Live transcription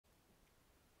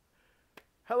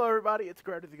Hello everybody, it's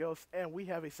GravityTheGhost, and we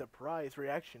have a surprise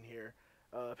reaction here.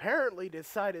 Apparently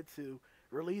decided to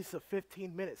release a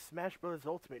 15-minute Smash Bros.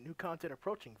 Ultimate new content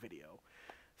approaching video.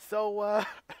 So, out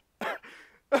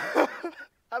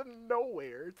of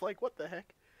nowhere, it's like, what the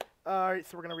heck? Alright,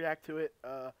 so we're gonna react to it.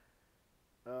 We're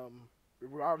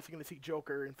obviously gonna see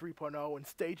Joker in 3.0 and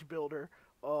Stage Builder.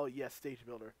 Oh, yes, Stage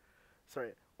Builder.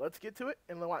 Sorry, let's get to it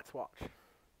and let's watch.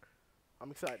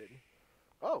 I'm excited.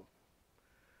 Oh,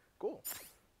 cool.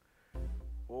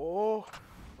 Oh,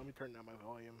 let me turn down my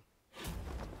volume.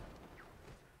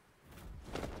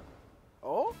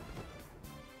 Oh?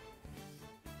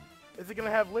 Is it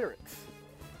gonna have lyrics?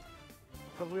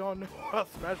 Because we all know how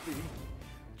Smash B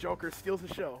Joker steals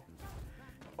the show.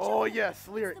 Oh yes,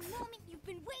 lyrics. It's the moment you've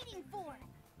been waiting for.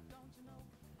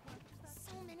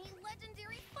 So many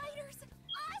legendary fighters.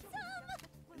 Awesome!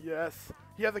 Yes.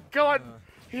 He has a gun!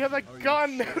 He has a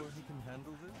gun! You sure he can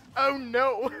handle this? Oh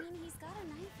no! I mean, he's got a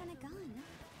knife and a gun.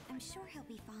 I'm sure he'll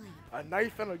be fine. A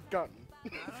knife and a gun. I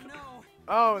don't know.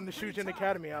 Oh, and the Shujin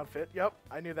Academy outfit. Yep,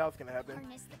 I knew that was gonna happen.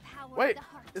 Harness the power Wait, of the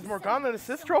heart is to Morgana an celebrate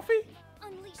assist soul. trophy?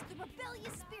 Unleash the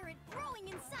rebellious spirit growing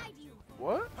inside you.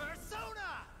 What?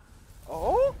 Persona!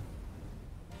 Oh?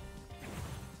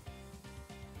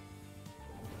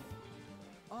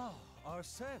 Oh,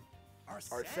 Arsene.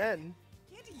 Arsene?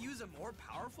 Can't he use a more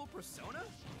powerful persona?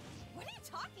 What are you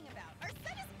talking about?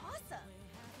 Arsene is awesome.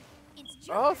 It's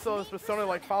Oh, Joker's so his main persona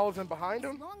like follows him behind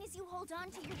As him? long as you hold on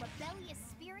to your rebellious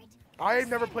spirit. I've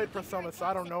never Arsene played will give your Persona, so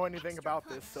I don't attacks know an anything extra about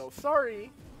punch. this, so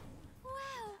sorry. Wow,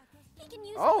 he can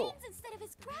use Oh. wings instead of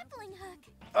his grappling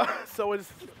hook. So his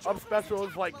special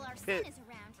is like While Arsene hit. is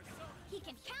around, he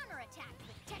can counterattack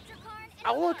with Tetrakarn and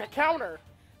Oh look, a Fire. counter!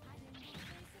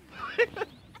 A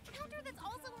counter that's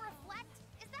also a reflect?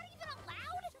 Is that even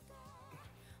allowed?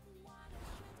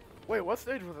 Wait, what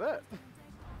stage was that?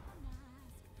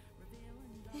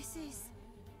 This is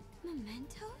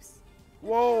mementos?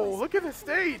 Whoa, look at the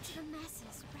stage! The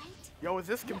masses, right? Yo, is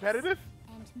this competitive?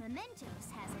 And mementos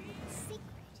has a little secret.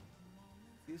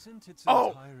 Isn't its Oh!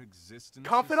 entire existence a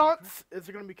Confidants? Is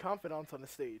there gonna be confidants on the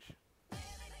stage?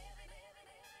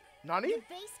 Nani? The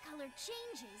base color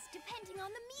changes depending on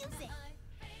the music.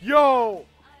 Yo!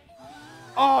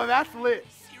 Oh, that's lit.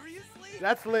 secret? Seriously?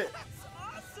 That's lit. That's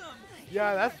awesome!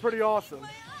 Yeah, that's pretty awesome.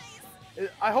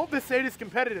 I hope this stage is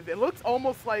competitive. It looks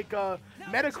almost like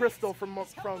Metacrystal from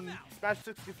Smash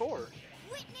 64.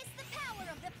 Witness the power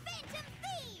of the Phantom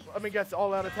Thief! Let me guess,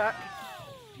 all out attack?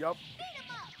 Yup. Beat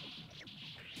 'em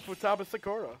up! Futaba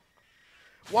Sakura.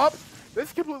 Whoop!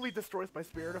 This completely destroys my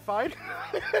Spiritified.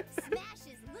 Smash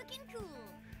is looking cool.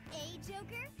 Eh,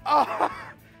 Joker? Oh,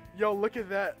 yo, look at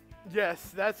that.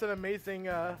 Yes, that's an amazing,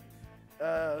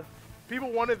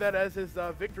 people wanted that as his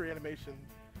victory animation.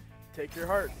 Take your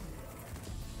heart.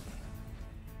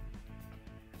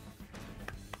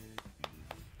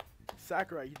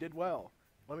 Sakurai, you did well.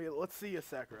 Let's see you,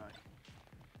 Sakurai.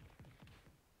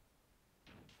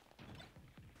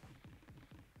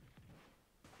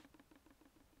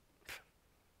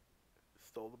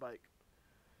 Stole the bike.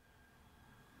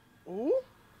 Ooh?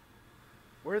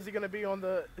 Where is he gonna be on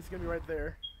the? It's gonna be right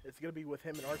there. It's gonna be with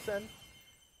him and Arsene.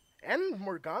 And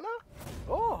Morgana?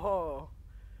 Oh,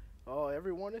 oh,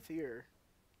 everyone is here.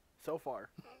 So far.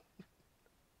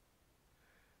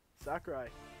 Sakurai.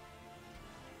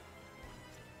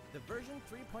 The version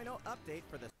 3.0 update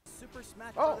for the Super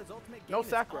Smash Oh, Bros. Ultimate no game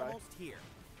Sakurai. is almost here.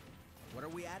 What are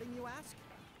we adding, you ask?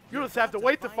 You just have to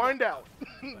wait to find out.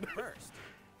 But first,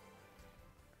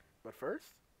 But first,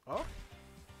 oh,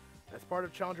 as part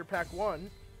of Challenger Pack 1,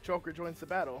 Joker joins the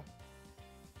battle.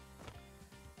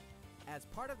 as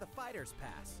part of the Fighter's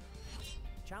Pass,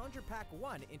 Challenger Pack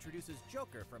 1 introduces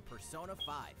Joker from Persona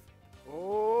 5.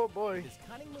 Oh boy. With his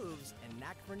cunning moves and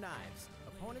knack for knives,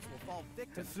 opponents will fall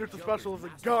victim His to super Joker's special is a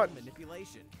masterful gun.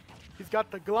 manipulation. He's got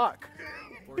the Glock.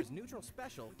 For his neutral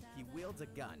special, he wields a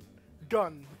gun.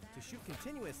 Gun. To shoot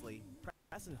continuously,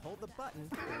 press and hold the button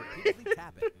or repeatedly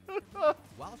tap it.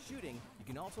 While shooting, you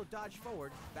can also dodge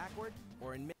forward, backward,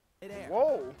 or in mid-air.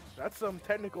 Whoa, that's some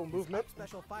technical His movement. up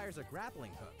special fires a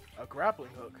grappling hook. A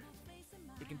grappling hook.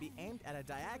 It can be aimed at a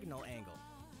diagonal angle,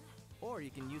 or you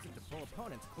can use it to pull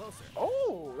opponents closer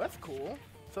Oh, that's cool.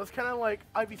 So it's kind of like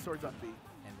Ivy Swords up B.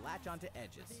 and latch onto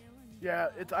edges. Yeah,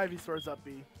 it's Ivy Swords up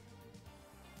B.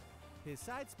 His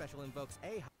side special invokes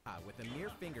Aha with a mere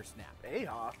finger snap.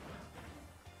 Aha.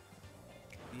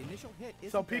 The initial hit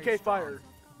isn't So very PK strong, fire.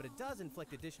 but it does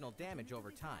inflict additional damage over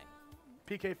time.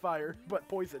 PK fire, but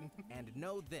poison. And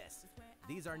know this,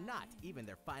 these are not even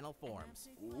their final forms.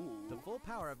 The full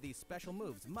power of these special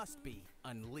moves must be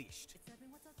unleashed.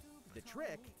 The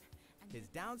trick, his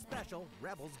down special,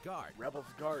 Rebel's Guard. Rebel's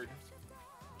Guard.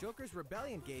 Joker's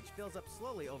rebellion gauge fills up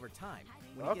slowly over time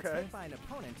when he gets Okay. hit by an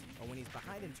opponent or when he's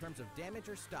behind in terms of damage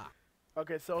or stock.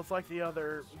 Okay, so it's like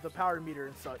the power meter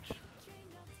and such.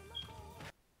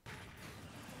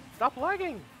 Stop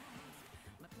lagging!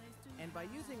 And by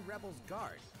using Rebel's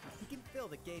guard, he can fill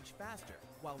the gauge faster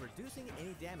while reducing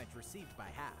any damage received by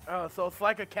half. Oh, so it's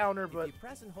like a counter, If but you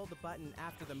press and hold the button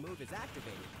after the move is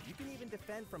activated, you can even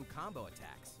defend from combo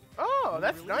attacks. oh, When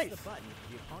that's you release nice. the button,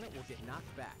 the opponent will get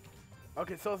knocked back.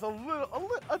 Okay, so it's a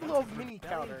little mini Rebellion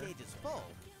counter. gauge is full.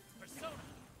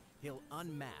 He'll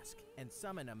unmask and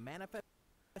summon a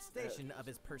manifestation of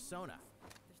his persona,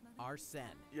 Arsene.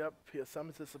 Yep, he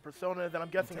summons his persona. Then I'm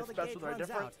guessing Until his the gauge specials are runs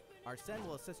different. out, Arsene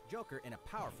will assist Joker in a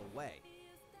powerful way.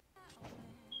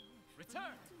 Return.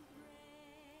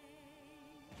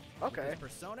 Okay. With his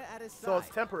persona at his side, So it's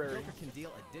temporary. Joker can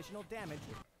deal additional damage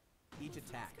with each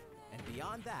attack. And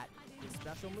beyond that, his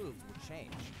special moves will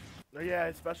change. Oh, yeah,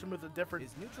 his special moves are different.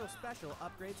 His neutral special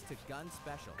upgrades to gun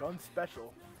special. Gun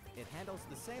special. It handles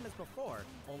the same as before,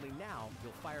 only now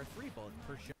you'll fire 3 bullets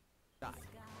per shot.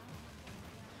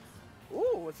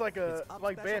 Ooh, it's like His a up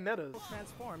like special Bayonetta's.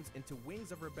 transforms into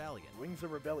Wings of Rebellion. Wings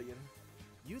of Rebellion.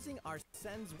 Using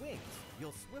Arsene's wings,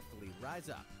 you'll swiftly rise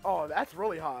up. Oh, that's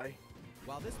really high.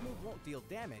 While this move won't deal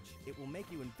damage, it will make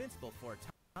you invincible for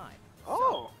a time.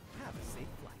 Oh. So, have a safe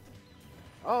flight.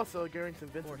 Oh, so it guarantees For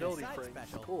his invincibility side frames.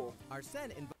 special, Cool.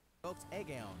 Arsene invokes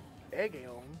Aegon.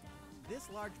 Aegon. This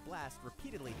large blast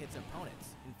repeatedly hits opponents,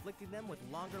 inflicting them with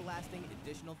longer-lasting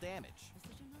additional damage.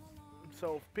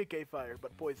 So PK fire,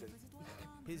 but poison.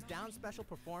 His down special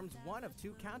performs one of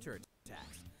 2 counter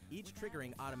attacks, each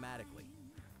triggering automatically.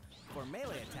 For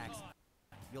melee attacks,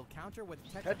 you'll counter with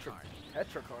Tetrakarn.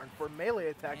 Tetrakarn. For melee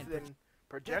attacks, And then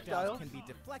Projectiles projectiles. can be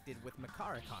deflected with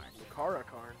Makarakarn.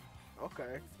 Karakarn.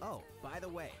 Okay. Oh, by the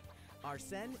way,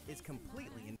 Arsene is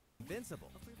completely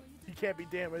invincible. He can't be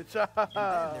damaged. And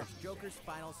then there's Joker's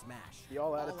final smash. The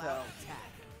all-out attack.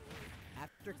 attack.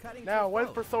 After cutting Now, through when's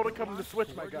foes, Persona you'll coming to launch Switch,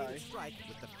 a my coordinated guy? strike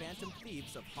with the Phantom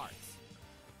Thieves of Hearts.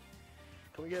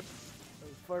 Can we get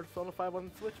Persona 5 on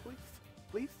the Switch, please?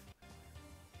 Please?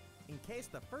 In case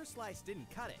the first slice didn't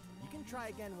cut it, you can try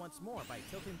again once more by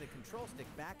tilting the control stick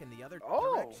back in the other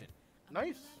Oh. direction.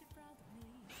 Nice.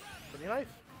 Pretty nice.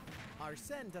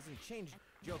 Arsene doesn't change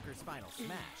Joker's final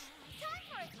smash, Time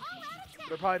for an all-out attack!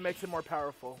 But it probably makes it more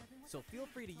powerful. so feel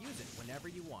free to use it whenever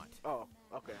you want. Oh,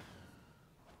 okay.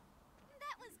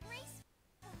 That was graceful.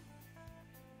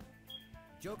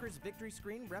 Joker's victory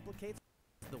screen replicates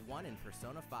the one in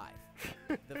Persona 5.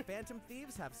 The Phantom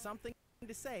Thieves have something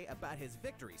to say about his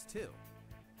victories, too.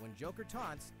 When Joker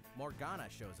taunts, Morgana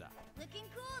shows up. Looking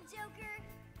cool,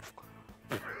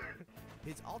 Joker.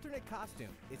 His alternate costume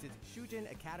is his Shujin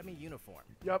Academy uniform.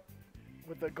 Yep.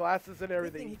 With the glasses and Good thing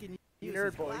everything. he can You use nerd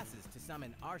his boy. glasses to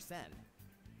summon Arsene.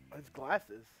 His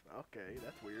glasses. Okay,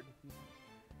 that's weird.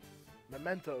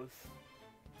 Mementos.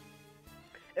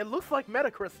 It looks like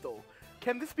Metacrystal.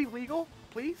 Can this be legal,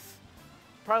 please?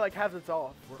 Probably like hazards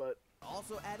off, but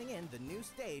Also adding in the new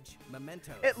stage,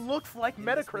 Mementos. it looks like In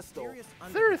this Metacrystal. mysterious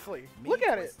underground, Seriously, many look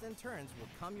at it. twists and turns will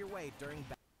come your way during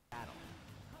battle.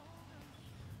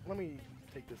 Let me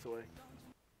take this away.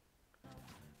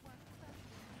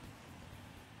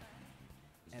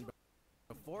 And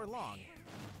before long,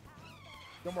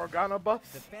 The Morgana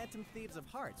buffs. the Phantom Thieves of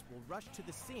Hearts will rush to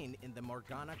the scene in the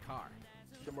Morgana car.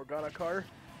 The Morgana car.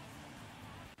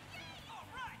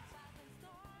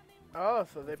 Oh,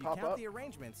 so they If you pop count up. the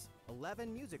arrangements,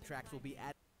 11 music tracks will be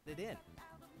added in.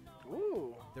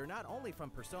 Ooh, They're not only from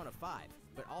Persona 5,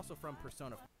 but also from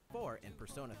Persona 4 and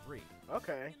Persona 3.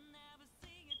 okay.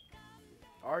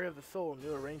 Aria of the Soul,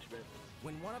 new arrangement.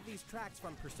 When one of these tracks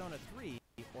from Persona 3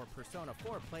 or Persona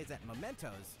 4 plays at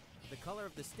Mementos, the color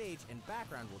of the stage and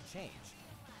background will change.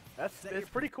 Set It's your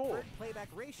pretty cool. preferred playback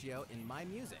ratio in My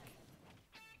Music.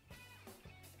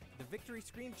 The victory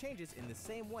screen changes in the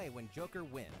same way when Joker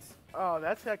wins. Oh,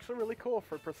 that's actually really cool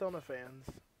for Persona fans.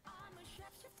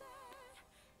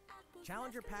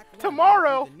 Challenger Pack 1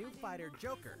 Tomorrow! the new fighter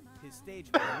Joker, his stage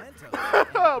Mementos, and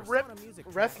the Rip- Persona music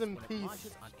rest tracks in when it peace.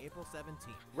 launches on April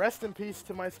 17th. Rest in peace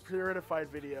to my Spiritified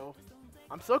video.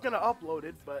 I'm still gonna upload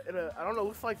it, but I don't know.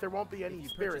 Looks like there won't be any If you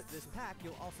spirits. purchase this pack,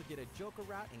 you'll also get a Joker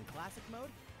route in classic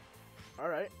mode All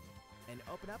right. and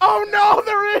open up Oh no,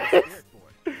 there is. Spirit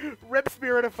Board. Rip You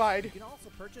Spiritified. can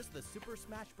also purchase the Super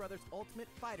Smash Bros. Ultimate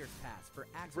Fighters Pass for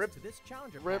access Rip- to this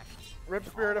Challenger Rip- pack. Rip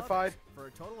and all others Spiritified. for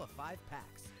a total of 5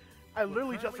 packs. I We're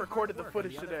literally just currently recorded hard the at work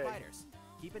on footage other today. fighters.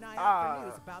 Keep an eye out for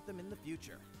news about them in the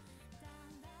future.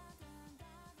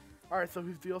 All right, so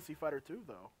who's DLC Fighter 2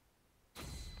 though?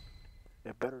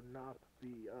 It better not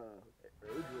be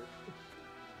Adrian.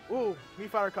 Ooh, Mii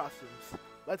Fighter costumes.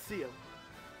 Let's see him.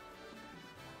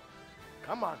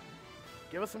 Come on.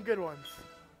 Give us some good ones.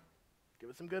 Give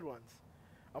us some good ones.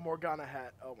 A Morgana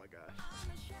hat. Oh my gosh.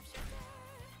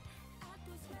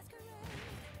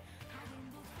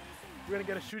 We're gonna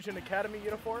get a Shujin Academy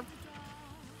uniform.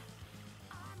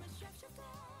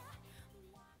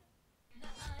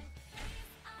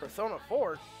 Persona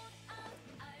 4?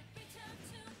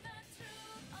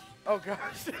 Oh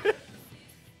gosh.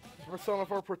 Persona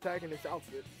 4 protagonist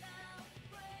outfit.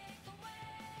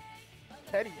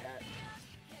 Teddy hat.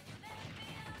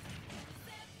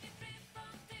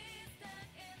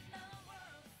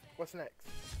 What's next?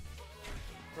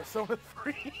 Persona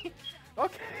 3?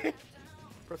 Okay.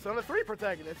 Persona 3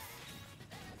 protagonist.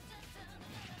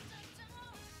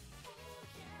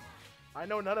 I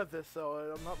know none of this,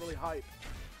 so I'm not really hyped.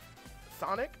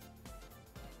 Sonic?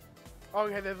 Oh,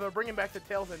 okay, they're bringing back the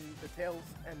Tails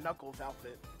and Knuckles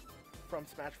outfit from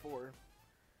Smash 4.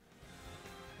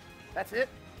 That's it?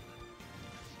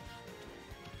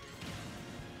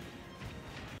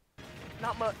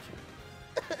 Not much.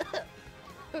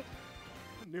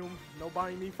 No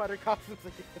buying Mii Fighter costumes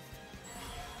again.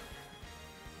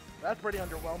 That's pretty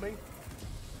underwhelming.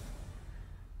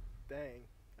 Dang.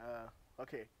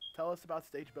 Okay. Tell us about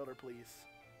Stage Builder, please.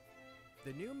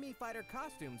 The new Mii Fighter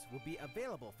costumes will be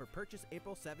available for purchase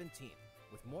April 17th,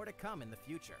 with more to come in the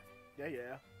future. Yeah.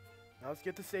 Now let's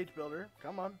get to Stage Builder.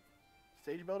 Come on.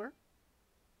 Stage Builder.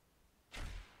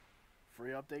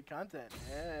 Free update content.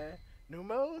 Yeah. New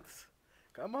modes.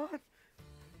 Come on.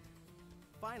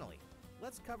 Finally,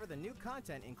 let's cover the new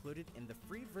content included in the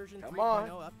free version 3.0 Come on.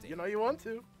 update. You know you want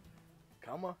to.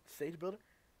 Come on. Stage Builder.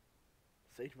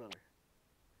 Stage Builder.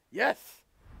 Yes!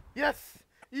 Yes!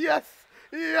 Yes!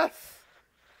 Yes!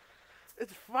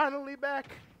 It's finally back.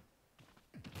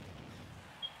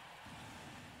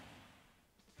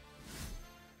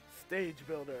 Stage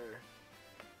Builder.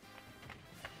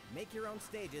 Make your own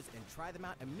stages and try them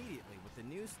out immediately with the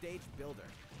new Stage Builder.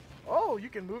 Oh, you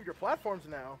can move your platforms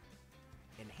now.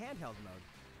 In handheld mode,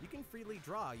 you can freely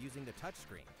draw using the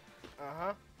touchscreen.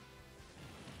 Uh-huh.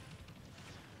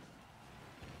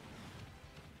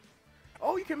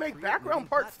 Oh, you can make Create background moving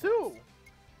parts platforms. too.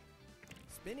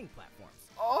 Spinning platforms.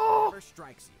 Oh! Whatever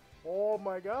strikes you. Oh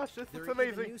my gosh, this There is are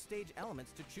even amazing. new stage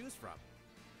elements to choose from.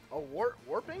 A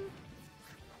warping?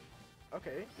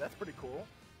 Okay, that's pretty cool.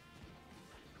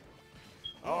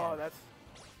 Oh, And that's...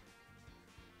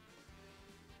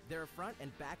 there are front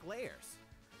and back layers.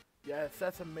 Yes,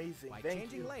 that's amazing. By Thank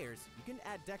changing you. layers, you can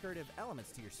add decorative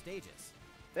elements to your stages.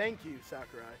 Thank you,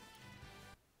 Sakurai.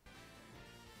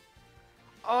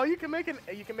 Oh, you can make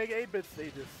 8-bit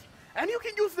stages. And you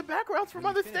can use the backgrounds from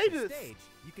When you other finish a stages. stage,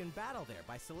 you can battle there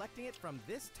by selecting it from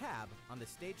this tab on the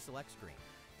stage select screen.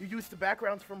 You use the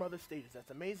backgrounds from other stages. That's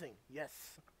amazing. Yes.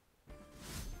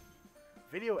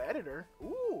 Video editor.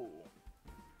 Ooh.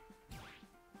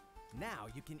 Now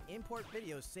you can import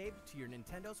videos saved to your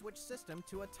Nintendo Switch system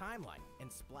to a timeline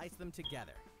and splice them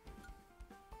together.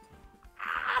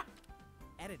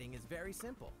 Editing is very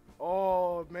simple.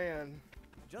 Oh, man.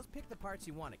 Just pick the parts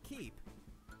you want to keep,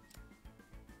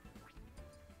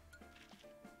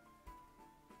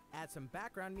 add some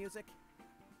background music,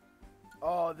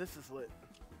 Oh, this is lit.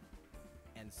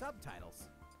 and subtitles,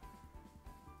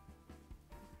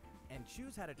 and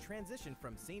choose how to transition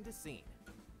from scene to scene.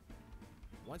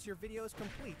 Once your video is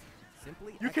complete,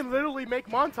 simply You can literally make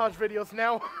montage videos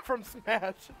now from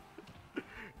Smash.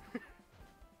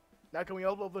 Now can we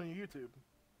upload them to YouTube?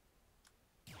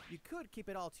 You could keep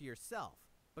it all to yourself,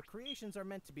 but creations are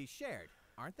meant to be shared,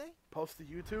 aren't they? Post to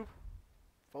YouTube?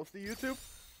 Post to YouTube?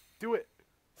 Do it.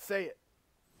 Say it.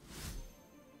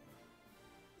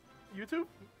 YouTube?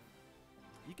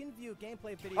 You can view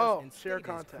gameplay videos Oh, and share stages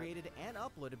content. created and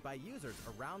uploaded by users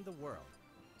around the world.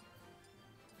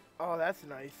 Oh, that's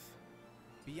nice.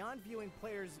 Beyond viewing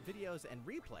players' videos and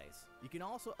replays, you can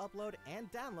also upload and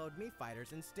download Mii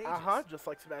Fighters and stages. Uh-huh, just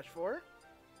like Smash 4.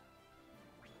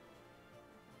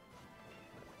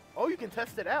 Oh, you can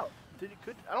test it out.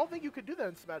 I don't think you could do that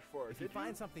in Smash 4. If you Did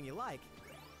find something you like,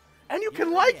 And you Yeah,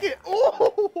 can like yeah. it.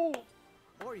 Oh!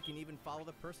 or you can even follow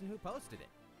the person who posted it.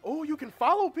 Oh, you can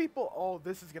follow people. Oh,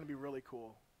 this is going to be really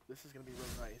cool. This is going to be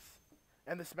really nice.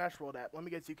 And the Smash World app. Let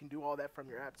me guess, you can do all that from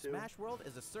your app, too. Smash World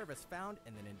is a service found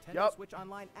in the Nintendo Yup. Switch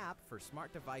Online app for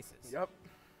smart devices. Yep.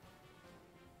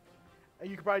 And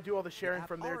you can probably do all the The sharing app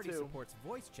from there, already too. supports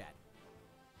voice chat.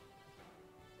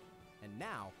 And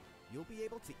now, you'll be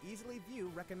able to easily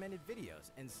view recommended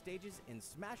videos and stages in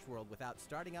Smash World without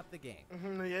starting up the game.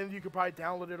 And you could probably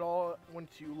download it all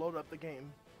once you load up the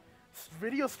game.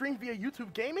 Video stream via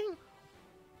YouTube Gaming?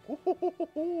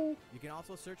 You can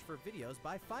also search for videos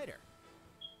by fighter.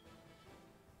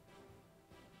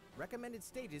 Recommended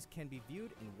stages can be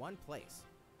viewed in one place.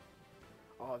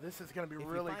 Oh, this is gonna be If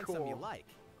really you find cool. some you like,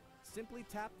 simply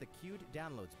tap the queued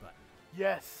downloads button.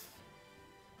 Yes.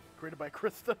 Created by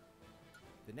Krista.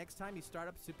 The next time you start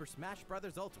up Super Smash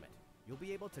Bros. Ultimate, you'll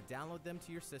be able to download them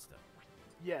to your system.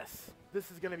 Yes.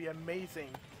 This is gonna be amazing.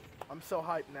 I'm so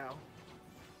hyped now.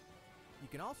 You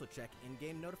can also check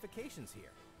in-game notifications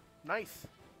here, Nice.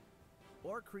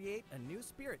 or create a new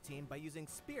spirit team by using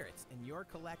spirits in your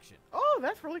collection. Oh,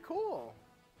 that's really cool.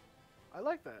 I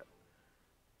like that.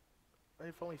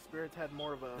 If only Spirits had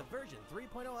more of a... The version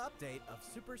 3.0 update of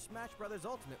Super Smash Bros.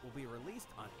 Ultimate will be released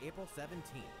on April 17th.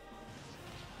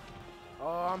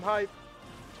 Oh, I'm hyped.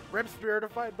 R.I.P.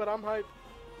 Spiritified, but I'm hyped.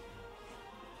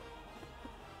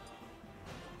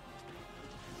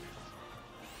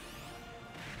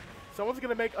 Someone's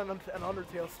gonna make an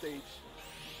Undertale stage.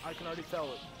 I can already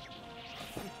tell it.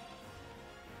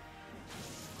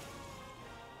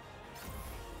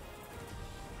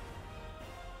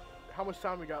 How much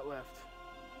time we got left?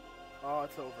 Oh,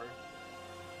 it's over.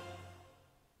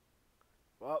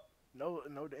 Well, no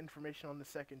information on the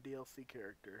second DLC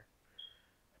character.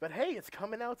 But hey, it's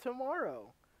coming out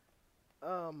tomorrow.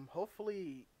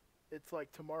 Hopefully it's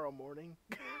like tomorrow morning,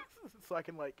 so I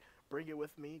can like bring it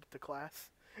with me to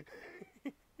class.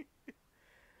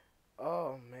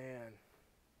 Oh man.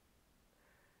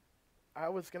 I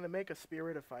was gonna make a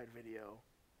Spiritified video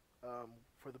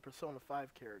for the Persona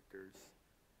 5 characters.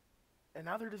 And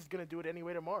now they're just gonna do it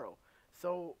anyway tomorrow.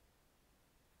 So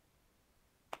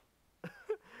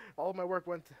all of my work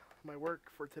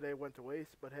for today went to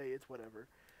waste, but hey, it's whatever.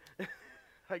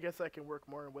 I guess I can work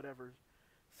more on whatever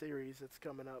series that's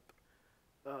coming up.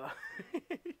 But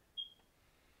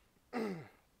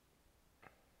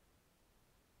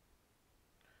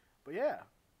yeah,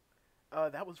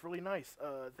 that was really nice.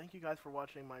 Thank you guys for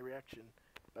watching my reaction.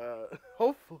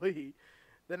 Hopefully,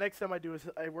 the next time I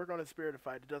work on a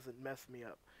Spiritified, it doesn't mess me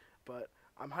up. But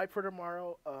I'm hyped for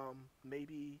tomorrow.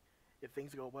 Maybe if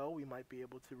things go well, we might be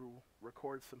able to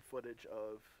record some footage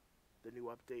of the new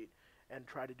update and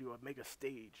try to make a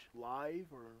stage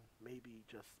live, or maybe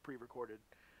just pre-recorded.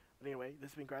 But anyway,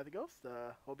 this has been GravityTheGhost.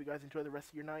 Hope you guys enjoy the rest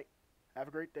of your night. Have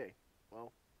a great day.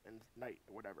 Well, and night,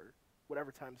 or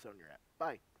whatever time zone you're at.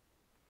 Bye.